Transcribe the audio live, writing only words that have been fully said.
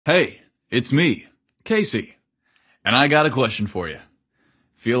Hey, it's me, Casey, and I got a question for you.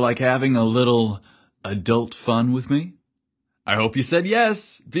 Feel like having a little adult fun with me? I hope you said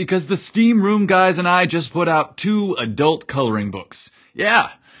yes, because the Steam Room guys and I just put out 2 adult coloring books.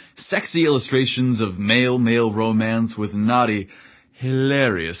 Yeah, sexy illustrations of male-male romance with naughty,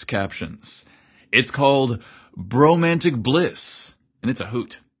 hilarious captions. It's called Bromantic Bliss, and it's a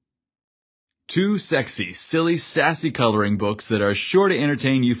hoot. 2 sexy, silly, sassy coloring books that are sure to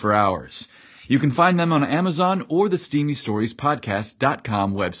entertain you for hours. You can find them on Amazon or the Steamy Stories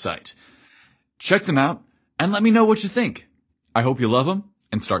podcast.com website. Check them out and let me know what you think. I hope you love them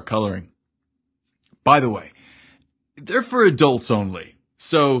and start coloring. By the way, they're for adults only,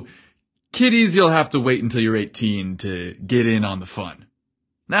 so kiddies, you'll have to wait until you're 18 to get in on the fun.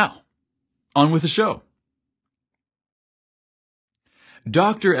 Now, on with the show.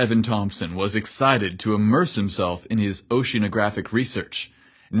 Dr. Evan Thompson was excited to immerse himself in his oceanographic research.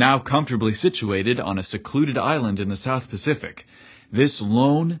 Now comfortably situated on a secluded island in the South Pacific, this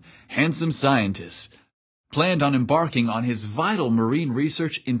lone, handsome scientist planned on embarking on his vital marine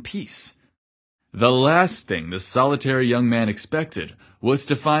research in peace. The last thing the solitary young man expected was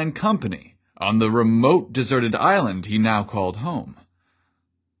to find company on the remote, deserted island he now called home.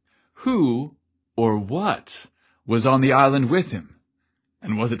 Who or what was on the island with him?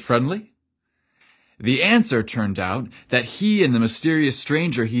 And was it friendly? The answer turned out that he and the mysterious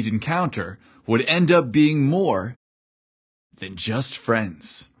stranger he'd encounter would end up being more than just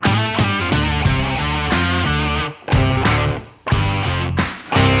friends.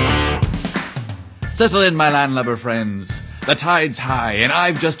 Settle in, my landlubber friends. The tide's high, and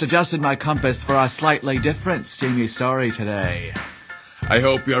I've just adjusted my compass for a slightly different steamy story today. I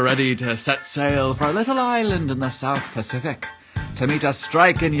hope you're ready to set sail for a little island in the South Pacific to meet a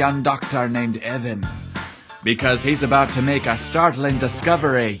striking young doctor named Evan, because he's about to make a startling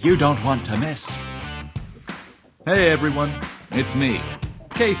discovery you don't want to miss. Hey everyone, it's me,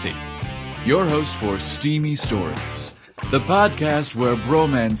 Casey, your host for Steamy Stories, the podcast where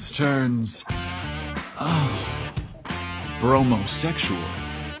bromance turns, bromosexual.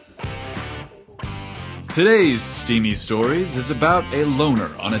 Today's Steamy Stories is about a loner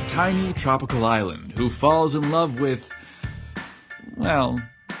on a tiny tropical island who falls in love with, well,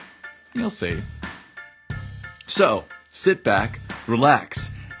 you'll see. So, sit back,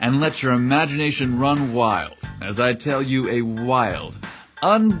 relax, and let your imagination run wild as I tell you a wild,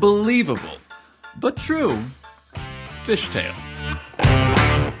 unbelievable, but true fish tale.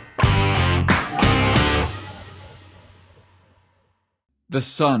 The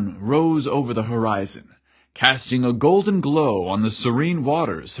sun rose over the horizon, casting a golden glow on the serene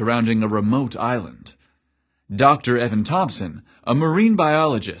waters surrounding a remote island. Dr. Evan Thompson, a marine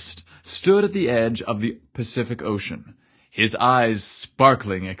biologist, stood at the edge of the Pacific Ocean, his eyes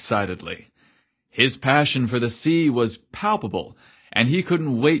sparkling excitedly. His passion for the sea was palpable, and he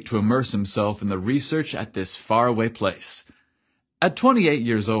couldn't wait to immerse himself in the research at this faraway place. At 28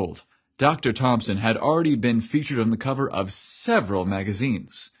 years old, Dr. Thompson had already been featured on the cover of several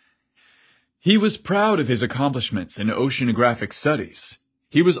magazines. He was proud of his accomplishments in oceanographic studies.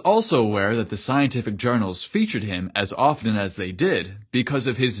 He was also aware that the scientific journals featured him as often as they did because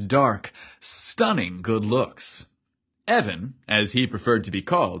of his dark, stunning good looks. Evan, as he preferred to be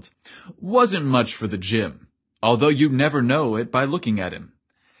called, wasn't much for the gym, although you'd never know it by looking at him.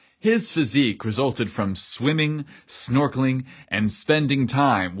 His physique resulted from swimming, snorkeling, and spending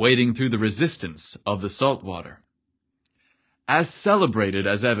time wading through the resistance of the salt water. As celebrated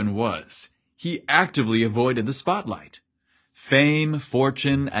as Evan was, he actively avoided the spotlight. Fame,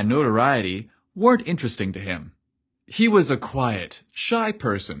 fortune, and notoriety weren't interesting to him. He was a quiet, shy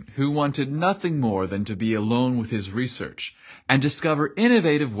person who wanted nothing more than to be alone with his research and discover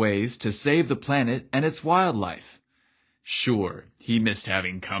innovative ways to save the planet and its wildlife. Sure, he missed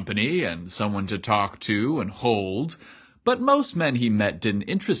having company and someone to talk to and hold, but most men he met didn't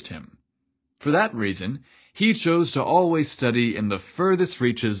interest him. For that reason, he chose to always study in the furthest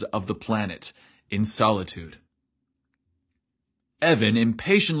reaches of the planet, in solitude. Evan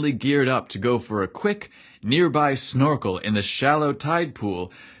impatiently geared up to go for a quick, nearby snorkel in the shallow tide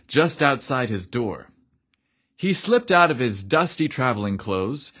pool just outside his door. He slipped out of his dusty traveling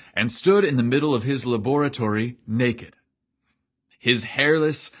clothes and stood in the middle of his laboratory naked. His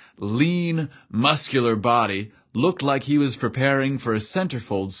hairless, lean, muscular body looked like he was preparing for a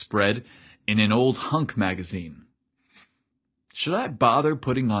centerfold spread in an old hunk magazine. Should I bother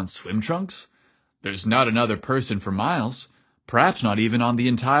putting on swim trunks? There's not another person for miles. Perhaps not even on the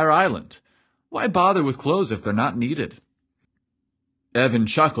entire island. Why bother with clothes if they're not needed? Evan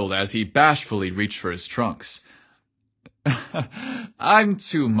chuckled as he bashfully reached for his trunks. I'm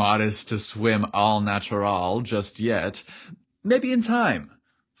too modest to swim all natural just yet. Maybe in time.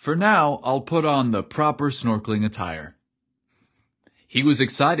 For now, I'll put on the proper snorkeling attire. He was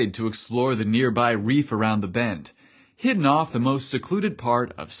excited to explore the nearby reef around the bend, hidden off the most secluded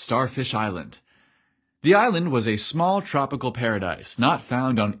part of Starfish Island. The island was a small tropical paradise not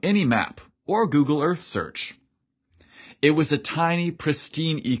found on any map or Google Earth search. It was a tiny,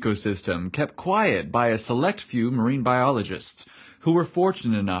 pristine ecosystem kept quiet by a select few marine biologists who were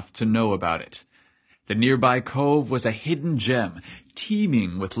fortunate enough to know about it. The nearby cove was a hidden gem,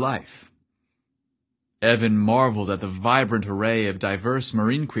 teeming with life. Evan marveled at the vibrant array of diverse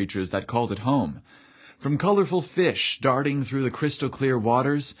marine creatures that called it home, from colorful fish darting through the crystal-clear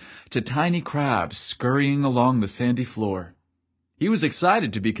waters to tiny crabs scurrying along the sandy floor. He was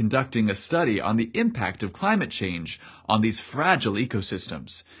excited to be conducting a study on the impact of climate change on these fragile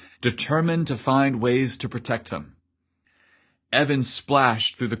ecosystems, determined to find ways to protect them. Evan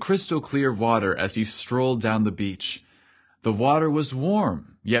splashed through the crystal-clear water as he strolled down the beach. The water was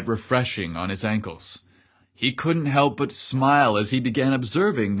warm, yet refreshing on his ankles. He couldn't help but smile as he began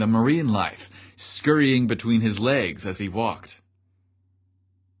observing the marine life scurrying between his legs as he walked.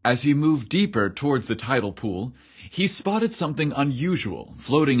 As he moved deeper towards the tidal pool, he spotted something unusual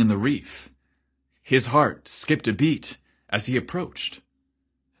floating in the reef. His heart skipped a beat as he approached.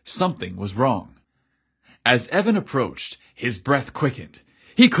 Something was wrong. As Evan approached, his breath quickened.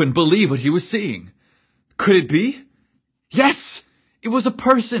 He couldn't believe what he was seeing. Could it be? Yes! It was a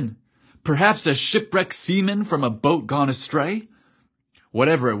person! Perhaps a shipwrecked seaman from a boat gone astray?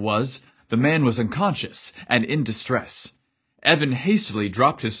 Whatever it was, the man was unconscious and in distress. Evan hastily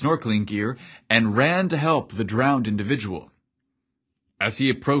dropped his snorkeling gear and ran to help the drowned individual. As he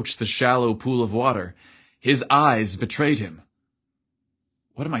approached the shallow pool of water, his eyes betrayed him.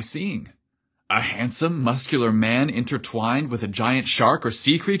 What am I seeing? A handsome, muscular man intertwined with a giant shark or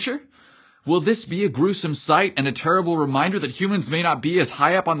sea creature? Will this be a gruesome sight and a terrible reminder that humans may not be as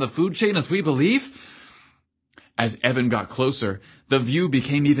high up on the food chain as we believe? As Evan got closer, the view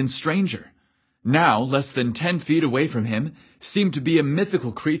became even stranger. Now, less than 10 feet away from him, seemed to be a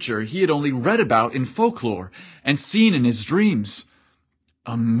mythical creature he had only read about in folklore and seen in his dreams.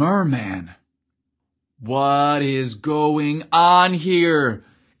 A merman. What is going on here?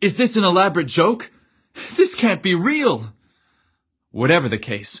 Is this an elaborate joke? This can't be real. Whatever the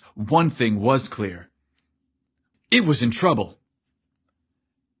case, one thing was clear. It was in trouble.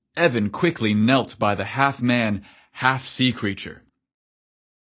 Evan quickly knelt by the half-man, half-sea creature.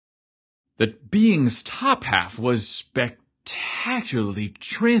 The being's top half was spectacularly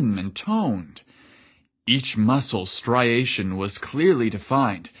trim and toned. Each muscle striation was clearly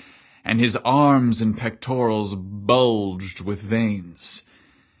defined, and his arms and pectorals bulged with veins.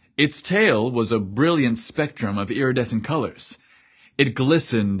 Its tail was a brilliant spectrum of iridescent colors. It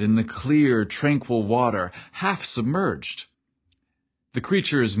glistened in the clear, tranquil water, half submerged. The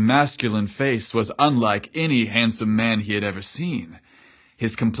creature's masculine face was unlike any handsome man he had ever seen.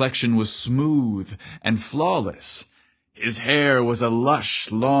 His complexion was smooth and flawless. His hair was a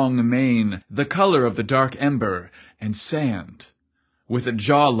lush, long mane, the color of the dark ember and sand, with a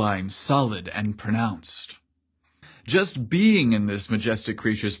jawline solid and pronounced. Just being in this majestic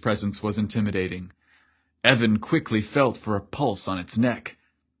creature's presence was intimidating. Evan quickly felt for a pulse on its neck.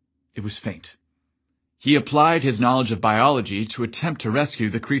 It was faint. He applied his knowledge of biology to attempt to rescue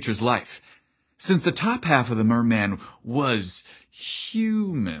the creature's life. Since the top half of the merman was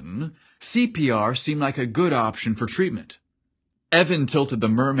human, CPR seemed like a good option for treatment. Evan tilted the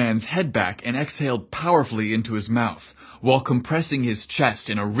merman's head back and exhaled powerfully into his mouth, while compressing his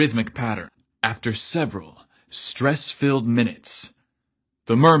chest in a rhythmic pattern. After several stress-filled minutes,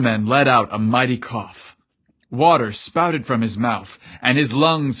 the merman let out a mighty cough. Water spouted from his mouth, and his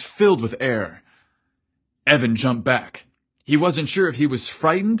lungs filled with air. Evan jumped back. He wasn't sure if he was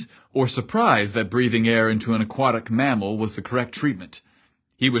frightened or surprised that breathing air into an aquatic mammal was the correct treatment.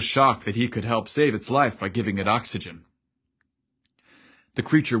 He was shocked that he could help save its life by giving it oxygen. The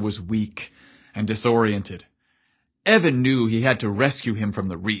creature was weak and disoriented. Evan knew he had to rescue him from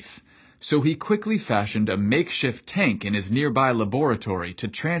the reef, so he quickly fashioned a makeshift tank in his nearby laboratory to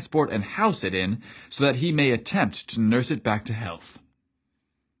transport and house it in so that he may attempt to nurse it back to health.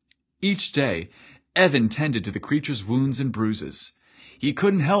 Each day, Evan tended to the creature's wounds and bruises. He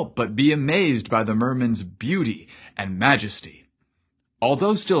couldn't help but be amazed by the merman's beauty and majesty.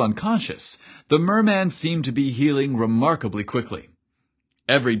 Although still unconscious, the merman seemed to be healing remarkably quickly.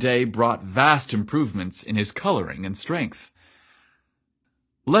 Every day brought vast improvements in his coloring and strength.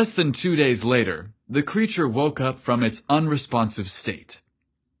 Less than 2 days later, the creature woke up from its unresponsive state.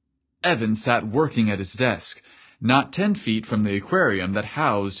 Evan sat working at his desk, not 10 feet from the aquarium that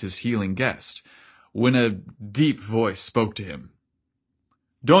housed his healing guest, when a deep voice spoke to him.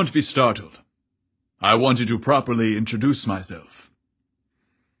 "Don't be startled. I wanted to properly introduce myself."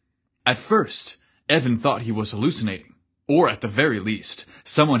 At first, Evan thought he was hallucinating, or at the very least,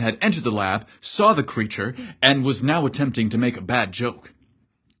 someone had entered the lab, saw the creature, and was now attempting to make a bad joke.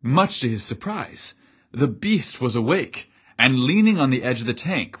 Much to his surprise, the beast was awake and leaning on the edge of the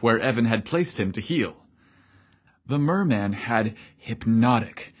tank where Evan had placed him to heal. The merman had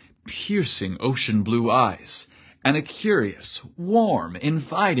hypnotic, piercing ocean blue eyes and a curious, warm,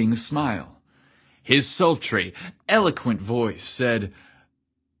 inviting smile. His sultry, eloquent voice said,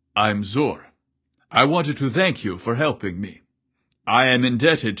 "I'm Zor. I wanted to thank you for helping me. I am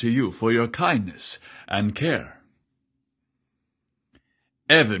indebted to you for your kindness and care."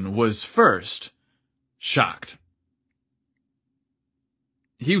 Evan was first shocked.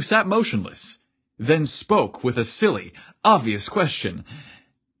 He sat motionless, then spoke with a silly, obvious question.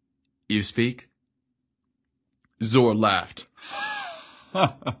 "You speak?" Zor laughed.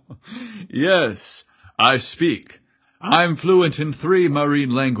 "Yes, I speak. I'm fluent in 3 marine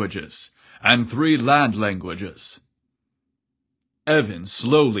languages and 3 land languages." Evan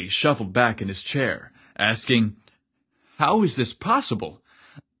slowly shuffled back in his chair, asking, "How is this possible?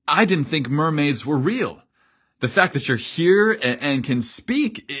 I didn't think mermaids were real. The fact that you're here and can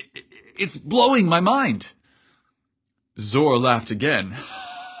speak, it's blowing my mind." Zor laughed again.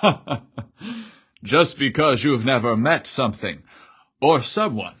 "Just because you've never met something or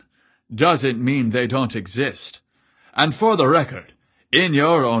someone doesn't mean they don't exist. And for the record, in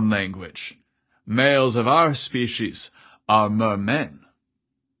your own language, males of our species are mermen."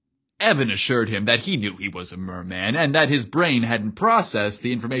 Evan assured him that he knew he was a merman and that his brain hadn't processed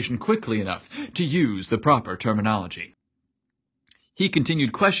the information quickly enough to use the proper terminology. He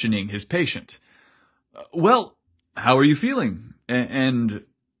continued questioning his patient. "Well, how are you feeling? And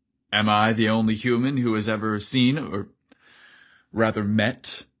am I the only human who has ever seen, or rather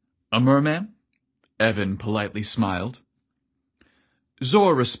met, a merman?" Evan politely smiled.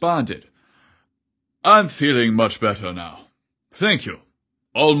 Zor responded, "I'm feeling much better now. Thank you.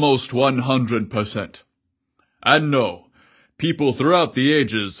 Almost 100%. And no, people throughout the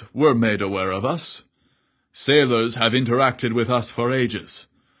ages were made aware of us. Sailors have interacted with us for ages.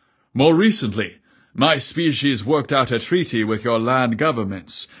 More recently, my species worked out a treaty with your land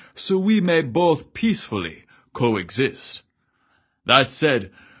governments, so we may both peacefully coexist. That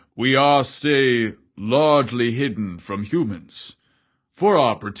said, we are, say, largely hidden from humans, for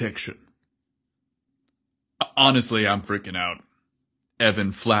our protection." "Honestly, I'm freaking out,"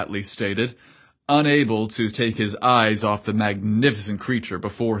 Evan flatly stated, unable to take his eyes off the magnificent creature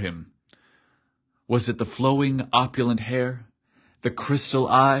before him. Was it the flowing, opulent hair, the crystal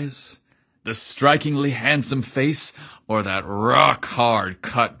eyes, the strikingly handsome face, or that rock-hard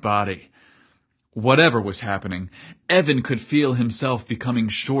cut body? Whatever was happening, Evan could feel himself becoming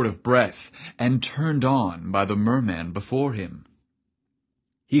short of breath and turned on by the merman before him.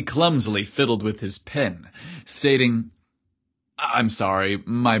 He clumsily fiddled with his pen, stating, "I'm sorry,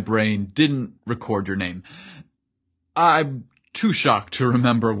 my brain didn't record your name. I'm too shocked to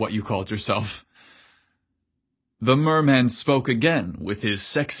remember what you called yourself." The merman spoke again with his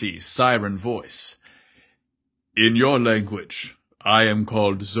sexy siren voice. "In your language, I am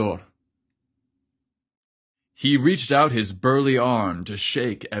called Zor." He reached out his burly arm to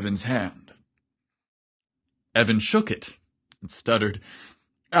shake Evan's hand. Evan shook it and stuttered,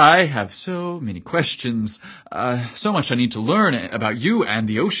 "I have so many questions, so much I need to learn about you and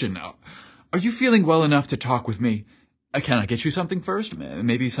the ocean. Are you feeling well enough to talk with me? Can I get you something first?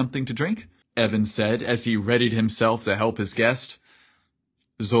 Maybe something to drink?" Evan said as he readied himself to help his guest.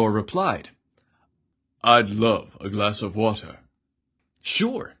 Zor replied, "I'd love a glass of water."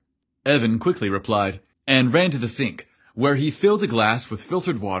 "Sure," Evan quickly replied, and ran to the sink, where he filled a glass with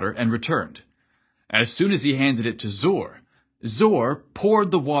filtered water and returned. As soon as he handed it to Zor, Zor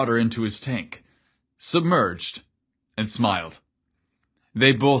poured the water into his tank, submerged, and smiled.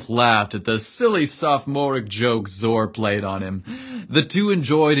 They both laughed at the silly sophomoric jokes Zor played on him. The two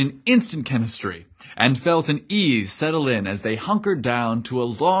enjoyed an instant chemistry and felt an ease settle in as they hunkered down to a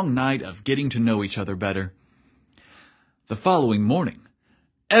long night of getting to know each other better. The following morning,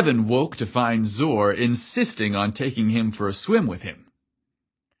 Evan woke to find Zor insisting on taking him for a swim with him.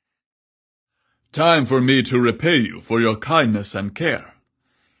 "Time for me to repay you for your kindness and care.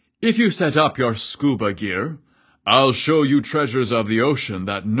 If you set up your scuba gear, I'll show you treasures of the ocean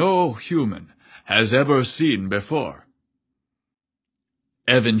that no human has ever seen before."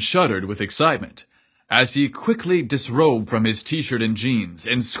 Evan shuddered with excitement as he quickly disrobed from his t-shirt and jeans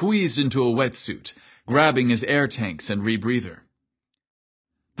and squeezed into a wetsuit, grabbing his air tanks and rebreather.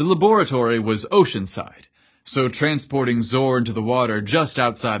 The laboratory was oceanside, so transporting Zor into the water just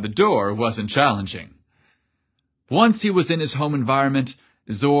outside the door wasn't challenging. Once he was in his home environment,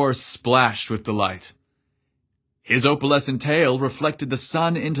 Zor splashed with delight. His opalescent tail reflected the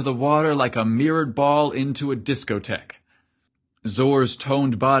sun into the water like a mirrored ball into a discotheque. Zor's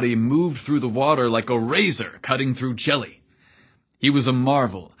toned body moved through the water like a razor cutting through jelly. He was a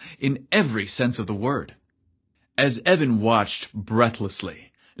marvel in every sense of the word. As Evan watched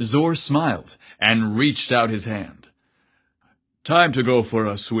breathlessly, Zor smiled and reached out his hand. "Time to go for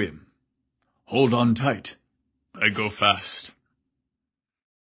a swim. Hold on tight. I go fast."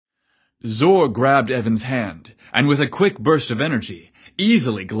 Zor grabbed Evan's hand, and with a quick burst of energy,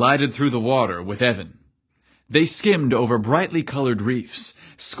 easily glided through the water with Evan. They skimmed over brightly colored reefs,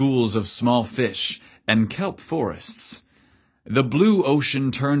 schools of small fish, and kelp forests. The blue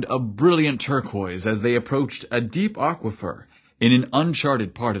ocean turned a brilliant turquoise as they approached a deep aquifer in an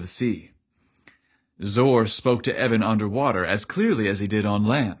uncharted part of the sea. Zor spoke to Evan underwater as clearly as he did on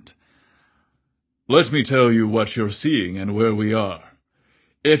land. "Let me tell you what you're seeing and where we are.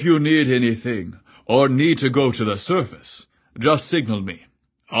 If you need anything, or need to go to the surface, just signal me.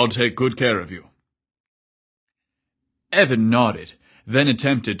 I'll take good care of you." Evan nodded, then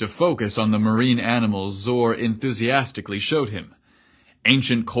attempted to focus on the marine animals Zor enthusiastically showed him.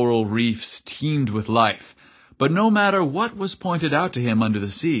 Ancient coral reefs teemed with life, but no matter what was pointed out to him under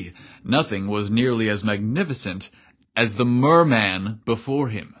the sea, nothing was nearly as magnificent as the merman before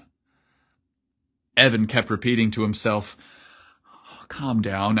him. Evan kept repeating to himself, "Calm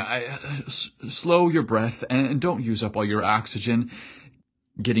down, slow your breath, and don't use up all your oxygen.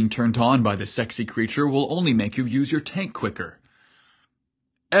 Getting turned on by the sexy creature will only make you use your tank quicker."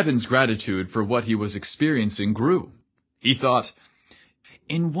 Evan's gratitude for what he was experiencing grew. He thought,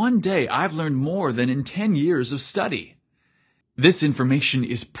 "In one day I've learned more than in 10 years of study. This information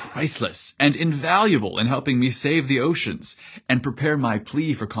is priceless and invaluable in helping me save the oceans and prepare my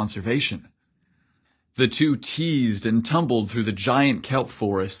plea for conservation." The two teased and tumbled through the giant kelp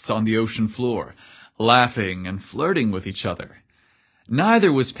forests on the ocean floor, laughing and flirting with each other.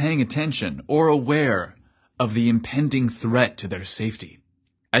 Neither was paying attention or aware of the impending threat to their safety.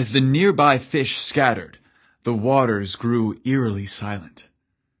 As the nearby fish scattered, the waters grew eerily silent.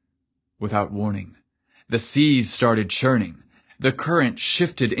 Without warning, the seas started churning. The current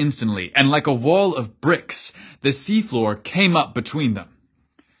shifted instantly, and like a wall of bricks, the seafloor came up between them.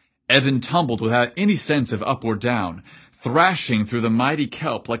 Evan tumbled without any sense of up or down, thrashing through the mighty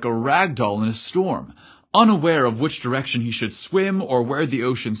kelp like a rag doll in a storm, unaware of which direction he should swim or where the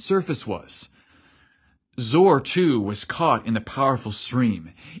ocean's surface was. Zor, too, was caught in the powerful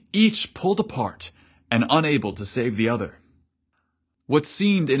stream, each pulled apart and unable to save the other. What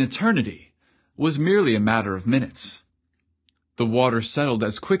seemed an eternity was merely a matter of minutes. The water settled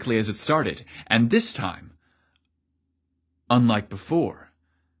as quickly as it started, and this time, unlike before,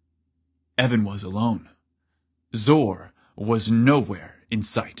 Evan was alone. Zor was nowhere in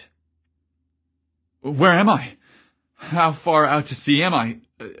sight. "Where am I? How far out to sea am I?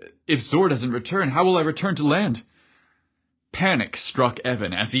 If Zor doesn't return, how will I return to land?" Panic struck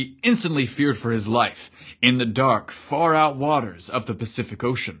Evan as he instantly feared for his life in the dark, far-out waters of the Pacific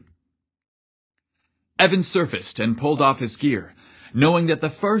Ocean. Evan surfaced and pulled off his gear, knowing that the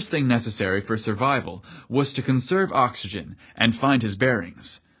first thing necessary for survival was to conserve oxygen and find his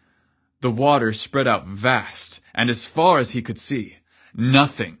bearings. The water spread out vast, and as far as he could see,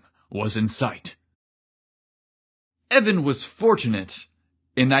 nothing was in sight. Evan was fortunate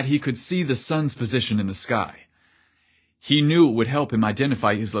in that he could see the sun's position in the sky. He knew it would help him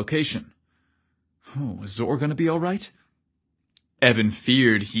identify his location. Was Zor going to be all right? Evan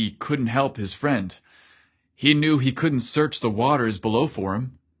feared he couldn't help his friend. He knew he couldn't search the waters below for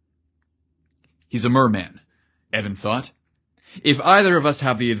him. He's a merman, Evan thought. If either of us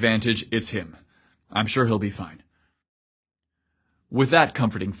have the advantage, it's him. I'm sure he'll be fine. With that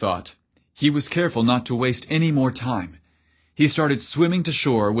comforting thought, he was careful not to waste any more time. He started swimming to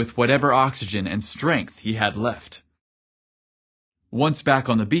shore with whatever oxygen and strength he had left. Once back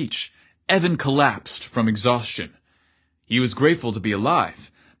on the beach, Evan collapsed from exhaustion. He was grateful to be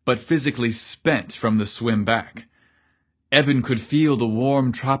alive, but physically spent from the swim back. Evan could feel the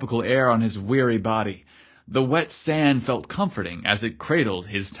warm tropical air on his weary body. The wet sand felt comforting as it cradled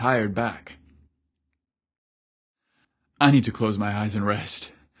his tired back. "I need to close my eyes and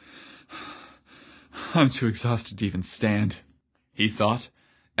rest. I'm too exhausted to even stand," he thought,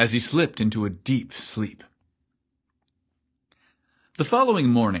 as he slipped into a deep sleep. The following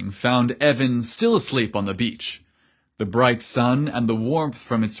morning found Evan still asleep on the beach. The bright sun and the warmth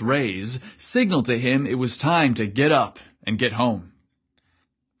from its rays signaled to him it was time to get up and get home.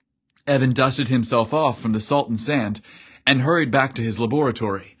 Evan dusted himself off from the salt and sand and hurried back to his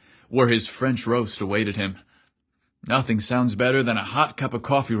laboratory, where his French roast awaited him. Nothing sounds better than a hot cup of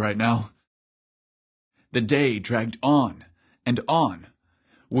coffee right now. The day dragged on and on,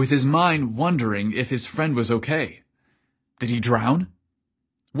 with his mind wondering if his friend was okay. Did he drown?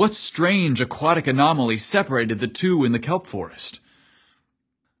 What strange aquatic anomaly separated the two in the kelp forest?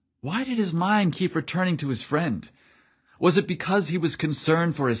 Why did his mind keep returning to his friend? Was it because he was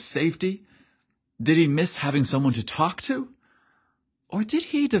concerned for his safety? Did he miss having someone to talk to? Or did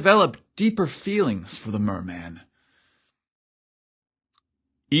he develop deeper feelings for the merman?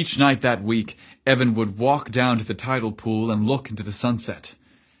 Each night that week, Evan would walk down to the tidal pool and look into the sunset.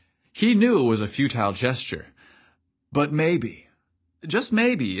 He knew it was a futile gesture, but maybe, just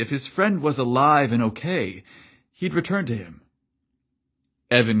maybe, if his friend was alive and okay, he'd return to him.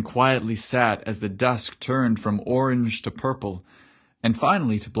 Evan quietly sat as the dusk turned from orange to purple, and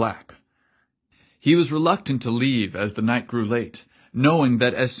finally to black. He was reluctant to leave as the night grew late, knowing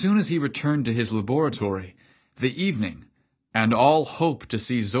that as soon as he returned to his laboratory, the evening, and all hope to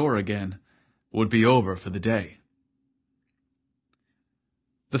see Zor again, would be over for the day.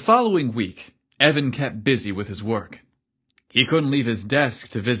 The following week, Evan kept busy with his work. He couldn't leave his desk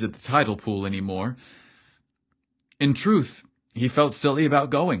to visit the tidal pool anymore. In truth, he felt silly about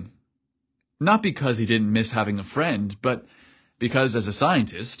going. Not because he didn't miss having a friend, but because as a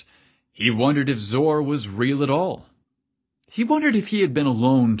scientist, he wondered if Zor was real at all. He wondered if he had been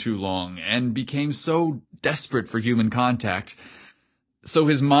alone too long and became so desperate for human contact, so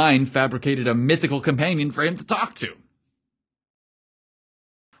his mind fabricated a mythical companion for him to talk to.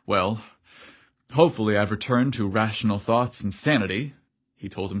 Well, hopefully I've returned to rational thoughts and sanity, he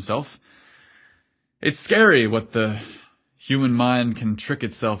told himself. It's scary what the human mind can trick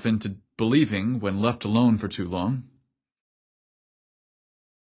itself into believing when left alone for too long.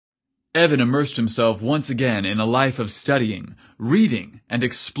 Evan immersed himself once again in a life of studying, reading, and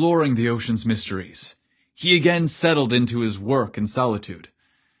exploring the ocean's mysteries. He again settled into his work in solitude.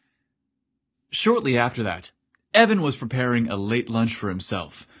 Shortly after that, Evan was preparing a late lunch for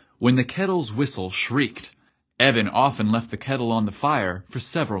himself when the kettle's whistle shrieked. Evan often left the kettle on the fire for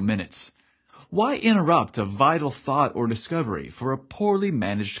several minutes. Why interrupt a vital thought or discovery for a poorly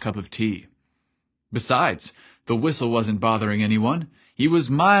managed cup of tea? Besides, the whistle wasn't bothering anyone. He was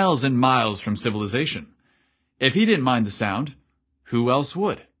miles and miles from civilization. If he didn't mind the sound, who else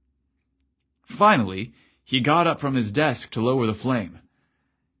would? Finally, he got up from his desk to lower the flame.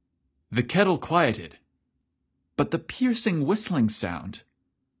 The kettle quieted, but the piercing whistling sound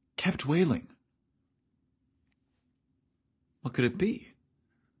kept wailing. What could it be?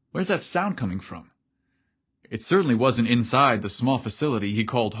 Where's that sound coming from? It certainly wasn't inside the small facility he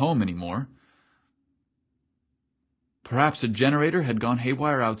called home anymore. Perhaps a generator had gone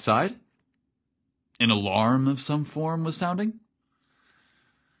haywire outside? An alarm of some form was sounding?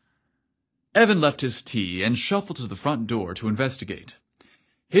 Evan left his tea and shuffled to the front door to investigate.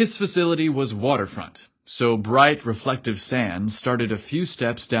 His facility was waterfront, so bright, reflective sand started a few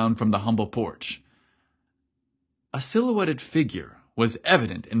steps down from the humble porch. A silhouetted figure was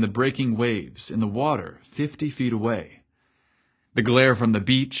evident in the breaking waves in the water 50 feet away. The glare from the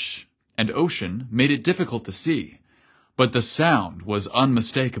beach and ocean made it difficult to see, but the sound was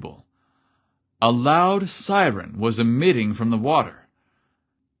unmistakable. A loud siren was emitting from the water,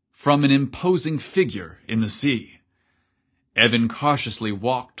 from an imposing figure in the sea. Evan cautiously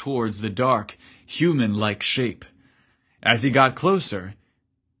walked towards the dark, human-like shape. As he got closer,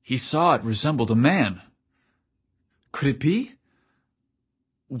 he saw it resembled a man. Could it be?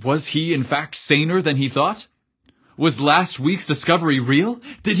 Was he, in fact, saner than he thought? Was last week's discovery real?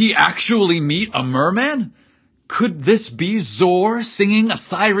 Did he actually meet a merman? Could this be Zor singing a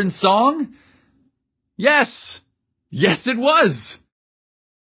siren song? Yes! Yes, it was!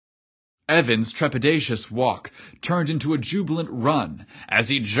 Evan's trepidatious walk turned into a jubilant run as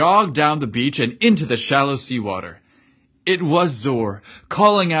he jogged down the beach and into the shallow seawater. It was Zor,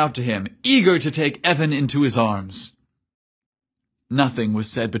 calling out to him, eager to take Evan into his arms. Nothing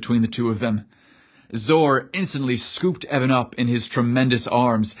was said between the two of them. Zor instantly scooped Evan up in his tremendous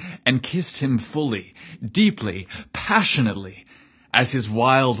arms and kissed him fully, deeply, passionately, as his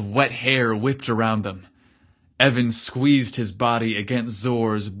wild, wet hair whipped around them. Evan squeezed his body against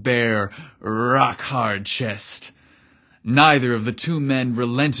Zor's bare, rock-hard chest. Neither of the two men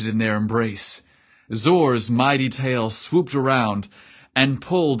relented in their embrace. Zor's mighty tail swooped around and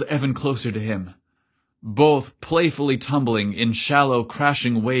pulled Evan closer to him, both playfully tumbling in shallow,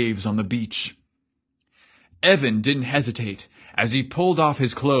 crashing waves on the beach. Evan didn't hesitate as he pulled off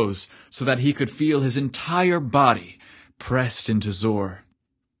his clothes so that he could feel his entire body pressed into Zor.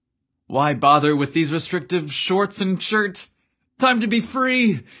 Why bother with these restrictive shorts and shirt? Time to be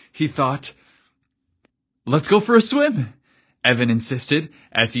free, he thought. Let's go for a swim, Evan insisted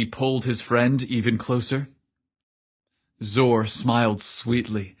as he pulled his friend even closer. Zor smiled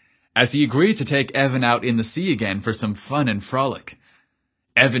sweetly as he agreed to take Evan out in the sea again for some fun and frolic.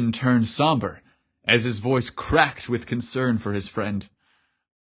 Evan turned somber as his voice cracked with concern for his friend.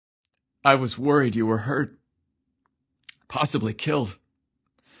 I was worried you were hurt, possibly killed.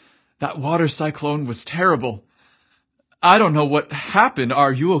 That water cyclone was terrible. I don't know what happened.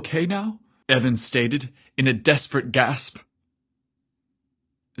 Are you okay now? Evan stated in a desperate gasp.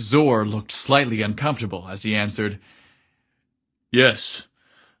 Zor looked slightly uncomfortable as he answered, Yes,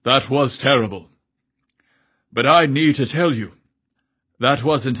 that was terrible. But I need to tell you, that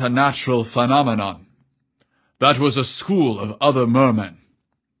wasn't a natural phenomenon. That was a school of other mermen.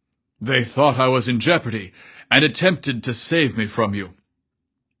 They thought I was in jeopardy and attempted to save me from you.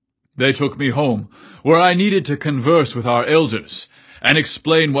 They took me home, where I needed to converse with our elders and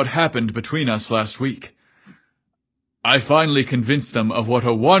explain what happened between us last week. I finally convinced them of what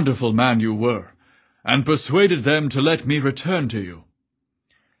a wonderful man you were, and persuaded them to let me return to you.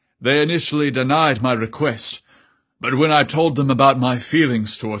 They initially denied my request, but when I told them about my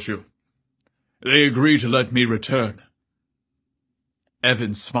feelings toward you, they agreed to let me return.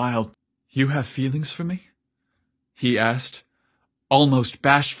 Evan smiled. You have feelings for me? He asked, almost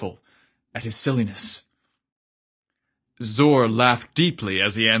bashful at his silliness. Zor laughed deeply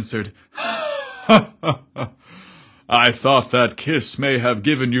as he answered, I thought that kiss may have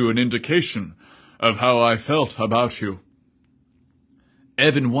given you an indication of how I felt about you.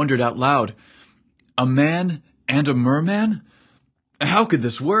 Evan wondered out loud, a man and a merman? How could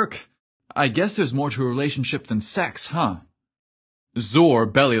this work? I guess there's more to a relationship than sex, huh? Zor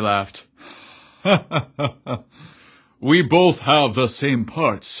belly laughed. We both have the same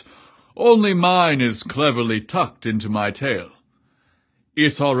parts, only mine is cleverly tucked into my tail.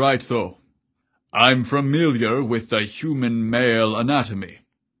 It's all right, though. I'm familiar with the human male anatomy,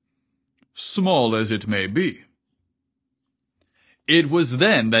 small as it may be. It was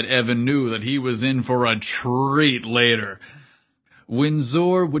then that Evan knew that he was in for a treat later, when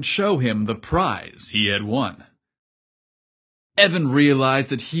Zor would show him the prize he had won. Evan realized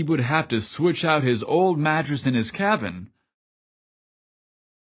that he would have to switch out his old mattress in his cabin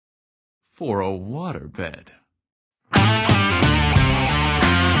for a waterbed.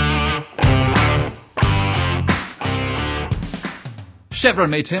 Chevron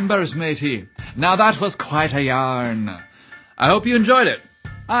me timbers, matey. Now that was quite a yarn. I hope you enjoyed it.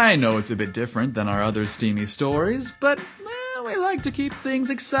 I know it's a bit different than our other Steamy Stories, but we like to keep things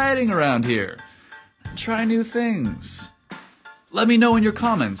exciting around here. Try new things. Let me know in your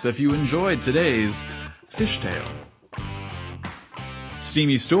comments if you enjoyed today's fishtail.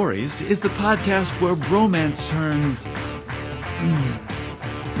 Steamy Stories is the podcast where bromance turns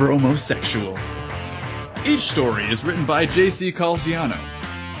bromosexual. Each story is written by JC Calciano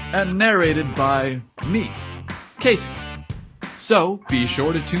and narrated by me, Casey. So be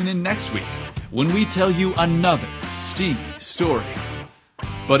sure to tune in next week when we tell you another steamy story.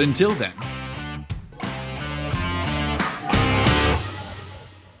 But until then,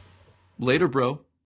 later, bro.